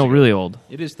 30 years No, ago. really old.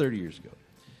 It is 30 years ago.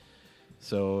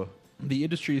 So the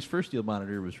industry's first yield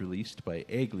monitor was released by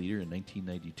Ag Leader in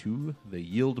 1992, the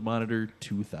Yield Monitor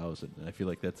 2000. And I feel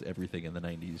like that's everything in the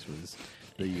 90s was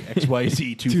the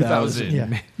XYZ 2000.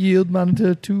 Yeah. Yield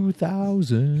monitor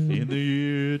 2000. In the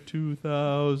year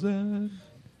 2000.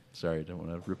 Sorry, I don't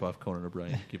want to rip off Conan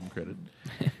O'Brien. Give him credit.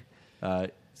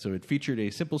 So it featured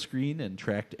a simple screen and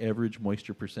tracked average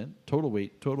moisture percent, total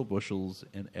weight, total bushels,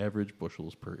 and average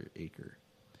bushels per acre.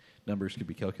 Numbers could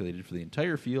be calculated for the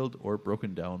entire field or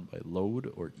broken down by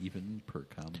load or even per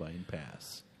combine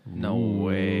pass. No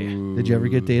way. Did you ever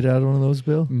get data out of one of those,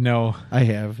 Bill? No, I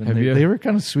have. And Have they, you? they were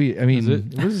kind of sweet. I mean, Is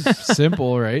it was.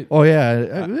 simple, right? Oh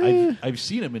yeah, I've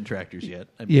seen them in tractors yet.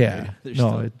 I mean, yeah. they're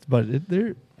No,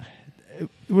 it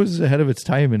was ahead of its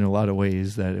time in a lot of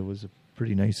ways. That it was a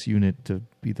pretty nice unit to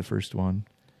be the first one.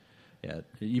 Yeah,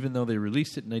 even though they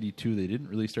released it in 92, they didn't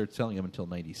really start selling them until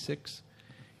 96,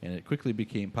 and it quickly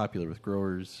became popular with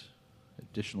growers.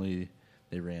 Additionally,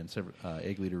 they ran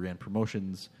Ag Leader ran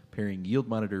promotions pairing Yield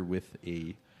Monitor with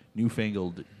a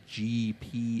newfangled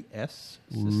GPS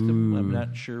system. I'm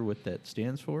not sure what that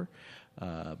stands for,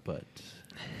 but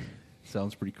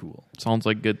sounds pretty cool. Sounds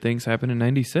like good things happened in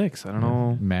 '96. I don't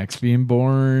know. Max being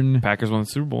born. Packers won the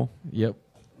Super Bowl. Yep.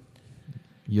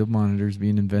 Yield monitors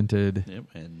being invented. Yep,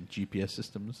 and GPS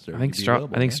systems started I think to be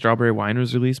available. man. Strawberry Wine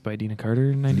was released by Dina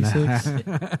Carter in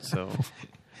 '96. So,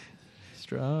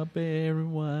 Strawberry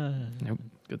wine. yep,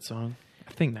 good song.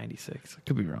 I think '96. I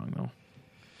could be wrong though.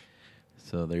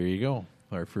 So there you go.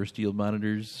 Our first yield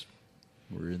monitors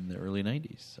were in the early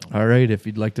 90s. So. All right. If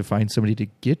you'd like to find somebody to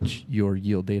get your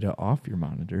yield data off your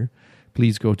monitor,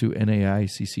 please go to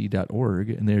naicc.org,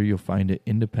 and there you'll find an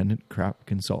independent crop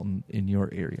consultant in your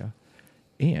area.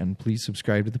 And please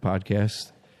subscribe to the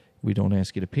podcast. We don't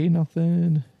ask you to pay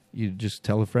nothing. You just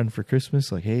tell a friend for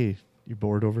Christmas, like, hey, you're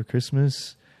bored over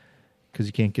Christmas because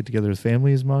you can't get together with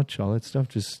family as much, all that stuff.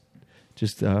 Just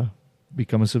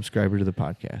become a subscriber to the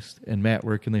podcast. And Matt,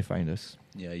 where can they find us?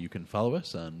 Yeah, you can follow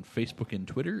us on Facebook and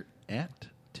Twitter at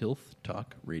Tilth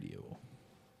Talk Radio.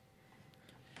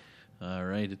 All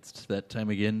right, it's that time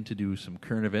again to do some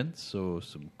current events. So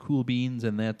some cool beans,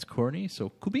 and that's corny.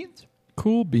 So cool beans?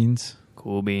 Cool beans.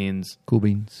 Cool beans. Cool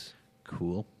beans.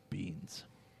 Cool beans.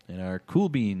 And our cool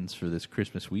beans for this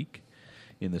Christmas week,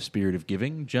 in the spirit of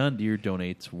giving, John Deere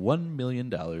donates $1 million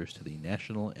to the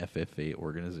National FFA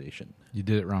organization. You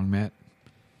did it wrong, Matt.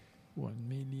 $1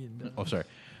 million. Oh, sorry.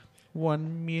 $1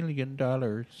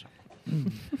 million.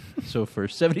 So for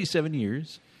 77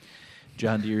 years,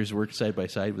 John Deere has worked side by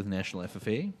side with National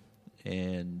FFA,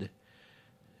 and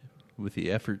with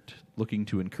the effort looking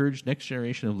to encourage next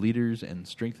generation of leaders and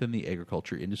strengthen the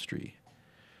agriculture industry.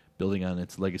 Building on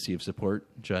its legacy of support,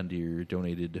 John Deere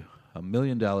donated $1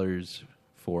 million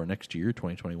for next year,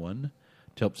 2021,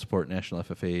 to help support National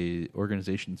FFA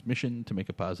organization's mission to make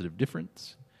a positive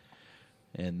difference.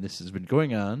 And this has been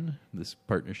going on, this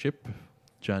partnership,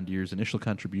 John Deere's initial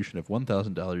contribution of $1,000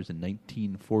 in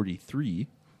 1943,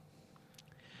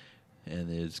 and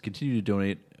has continued to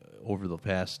donate over the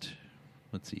past,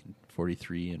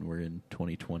 43, and we're in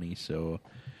 2020, so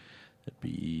that'd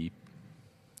be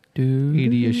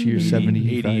 80-ish years,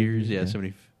 75 80 years, yeah,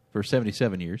 70 for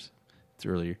 77 years. It's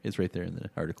earlier. It's right there in the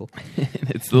article.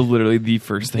 It's literally the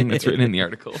first thing that's written in the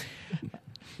article.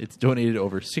 It's donated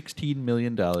over $16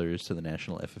 million to the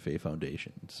National FFA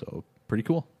Foundation. So pretty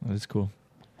cool. That's cool.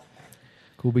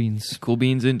 Cool beans. Cool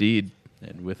beans indeed.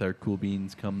 And with our cool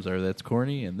beans comes our That's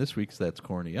Corny. And this week's That's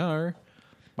Corny are...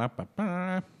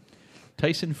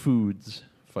 Tyson Foods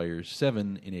fires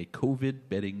 7 in a COVID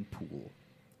betting pool.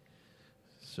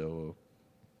 So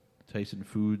Tyson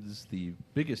Foods, the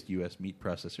biggest U.S. meat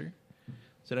processor,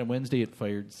 said on Wednesday it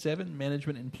fired 7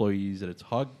 management employees at its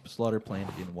hog slaughter plant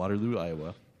in Waterloo,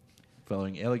 Iowa,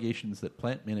 following allegations that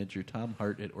plant manager Tom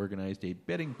Hart had organized a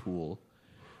betting pool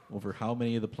over how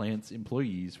many of the plant's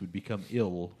employees would become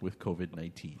ill with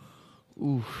COVID-19.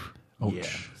 Oof. Ouch.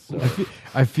 Yeah, so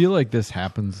I feel like this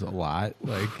happens a lot.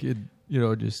 Like, it,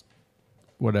 just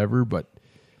whatever, but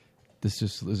this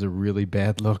just is a really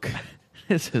bad look.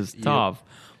 This is tough.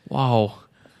 Wow.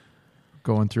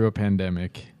 Going through a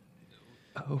pandemic.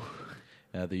 Oh.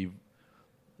 the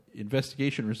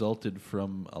investigation resulted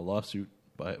from a lawsuit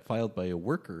filed by a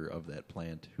worker of that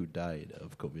plant who died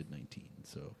of COVID-19.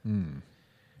 So,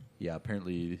 yeah,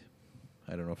 apparently,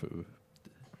 I don't know if it was...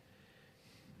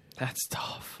 That's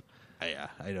tough. I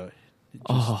don't...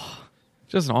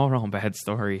 Just an all-around bad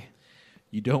story.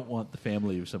 You don't want the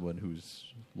family of someone who's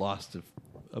lost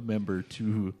a member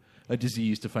to a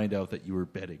disease to find out that you were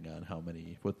betting on how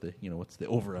many, what's the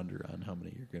over-under on how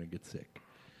many you're going to get sick.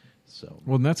 So,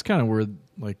 Well, and that's kind of where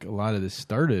like a lot of this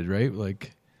started, right?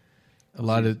 Like a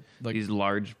lot of like These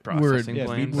large processing yeah,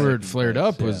 plants. where it flared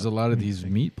plants, up was yeah. a lot of these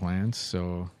meat plants.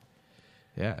 So,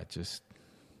 yeah, it just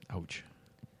ouch.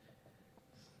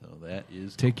 so that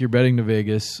is... Take your betting to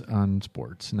Vegas on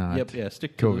sports, not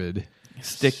stick to COVID.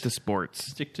 Stick to sports.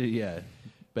 Stick to,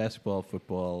 basketball,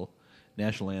 football,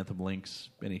 national anthem links,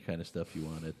 any kind of stuff you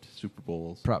want at Super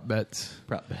Bowls, Prop bets.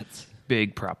 prop bets.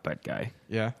 Big prop bet guy.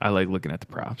 Yeah. I like looking at the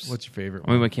props. What's your favorite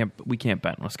I mean, one? we can't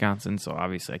bet in Wisconsin, so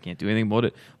obviously I can't do anything about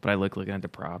it. But I like looking at the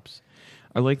props.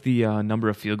 I like the number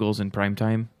of field goals in prime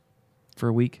time for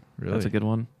a week. Really? That's a good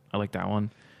one. I like that one.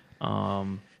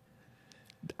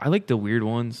 I like the weird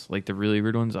ones, like the really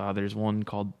weird ones. There's one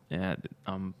called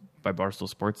by Barstool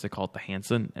Sports. They call it the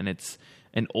Hanson, and it's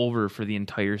an over for the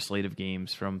entire slate of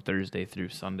games from Thursday through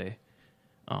Sunday,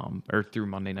 or through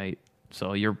Monday night.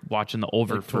 So you're watching the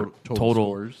over Like for total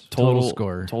scores? Total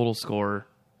score. total score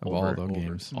Of over, all the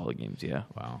games. all the games. Yeah,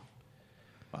 Wow.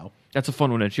 Wow. that's a fun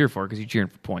one to cheer for because you're cheering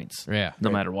for points, Yeah. no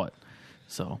Right. matter what.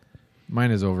 So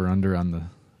Mine is over under on the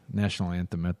national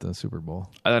anthem at the Super Bowl.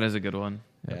 that is a good one.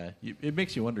 Yeah, it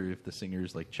makes you wonder if the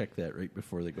singers check that right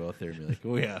before they go out there and be like,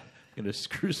 "Oh yeah, I'm gonna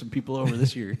screw some people over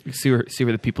this year. See where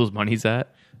the people's money's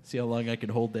at. See how long I can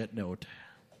hold that note."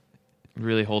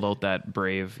 Really hold out that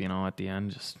brave, at the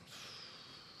end. Just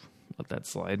let that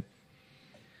slide.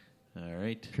 All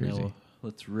right, Crazy. now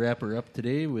let's wrap her up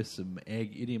today with some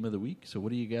Ag Idiom of the Week. So,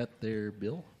 what do you got there,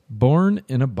 Bill? Born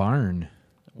in a barn.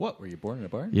 What, were you born in a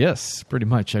barn? Yes, pretty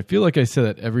much. I feel like I say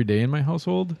that every day in my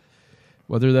household,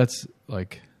 whether that's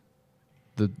like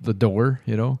the door,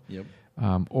 Yep.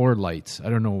 or lights. I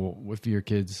don't know if your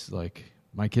kids,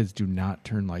 my kids do not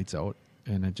turn lights out,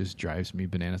 and it just drives me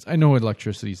bananas. I know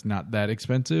electricity's not that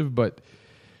expensive, but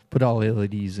Put all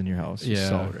LEDs in your house. Just yeah,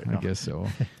 solve it. I No. guess so.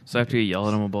 So after you yell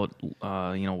at them about,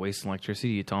 wasting electricity,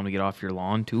 you tell them to get off your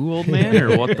lawn too, old man,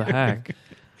 or what the heck?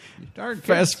 Darn.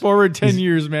 Fast forward 10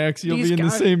 years, Max, you'll be in the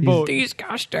same boat. These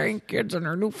gosh dang kids and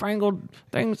their newfangled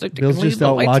things that they Bill's can leave just the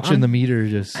out lights watching on. the meter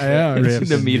just Yeah, rips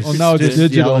the and meter. Well, now it's just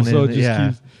digital, yelling so at it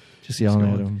just keeps... just yelling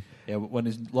at going. him. Yeah, when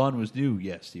his lawn was new,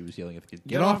 yes, he was yelling at the kid.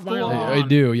 Get off my lawn. I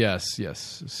do, yes.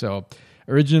 So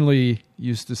originally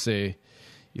used to say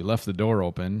you left the door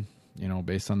open,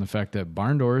 based on the fact that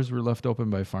barn doors were left open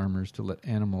by farmers to let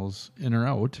animals in or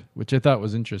out, which I thought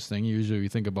was interesting. Usually we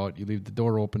think about you leave the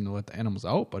door open to let the animals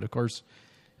out, but of course,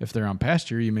 if they're on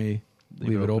pasture, you may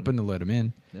leave it open to let them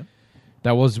in. Yep.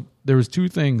 There was two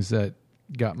things that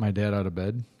got my dad out of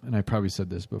bed, and I probably said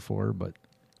this before, but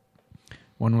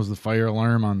one was the fire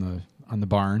alarm on the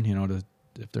barn,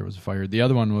 if there was a fire. The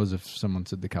other one was if someone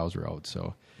said the cows were out.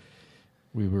 So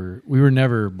we were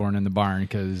never born in the barn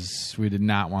because we did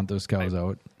not want those cows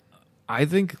out. I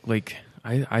think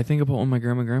I think about when my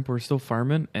grandma and grandpa were still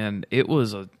farming, and it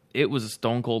was a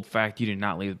stone cold fact you did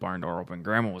not leave the barn door open.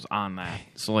 Grandma was on that.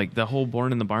 So the whole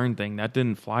born in the barn thing, that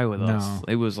didn't fly with us. No.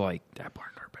 It was like that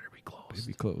barn door better be closed.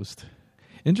 Be closed.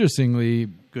 interestingly,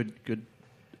 Good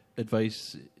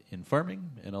advice in farming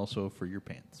and also for your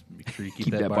pants. Make sure you keep,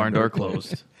 Keep that barn door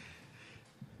closed.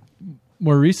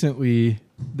 more recently,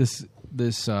 this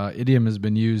idiom has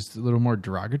been used a little more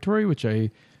derogatory, which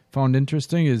I found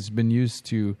interesting. Has been used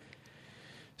to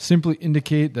simply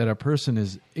indicate that a person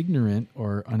is ignorant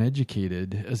or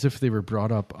uneducated, as if they were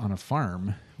brought up on a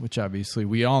farm, which obviously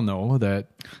we all know that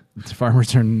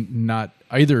farmers are not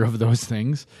either of those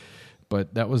things.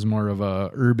 But that was more of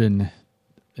a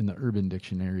in the urban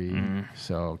dictionary.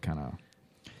 So kind of,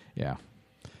 yeah.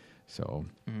 So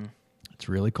it's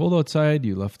really cold outside.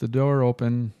 You left the door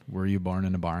open. Were you born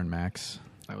in a barn, Max?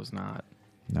 I was not.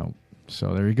 No.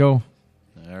 So there you go.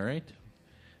 All right.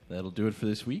 That'll do it for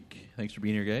this week. Thanks for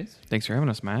being here, guys. Thanks for having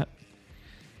us, Matt.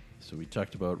 So we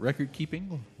talked about record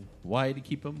keeping, why to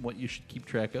keep them, what you should keep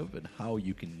track of, and how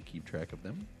you can keep track of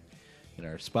them. In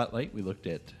our spotlight, we looked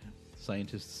at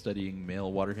scientists studying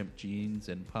male water hemp genes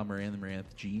and Pomeranthe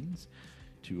genes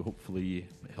to hopefully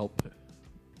help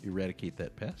eradicate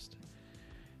that pest.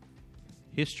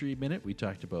 History Minute, we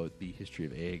talked about the history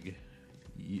of egg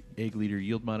leader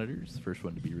yield monitors, the first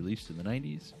one to be released in the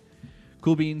 90s.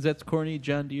 Cool Beans, That's Corny.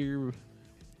 John Deere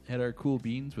had our Cool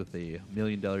Beans with a $1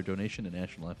 million donation to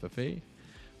National FFA.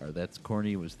 Our That's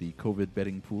Corny was the COVID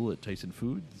betting pool at Tyson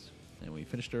Foods. And we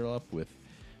finished it up with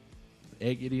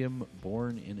Egg idiom,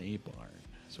 born in a barn.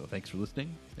 So thanks for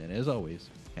listening, and as always,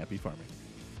 happy farming.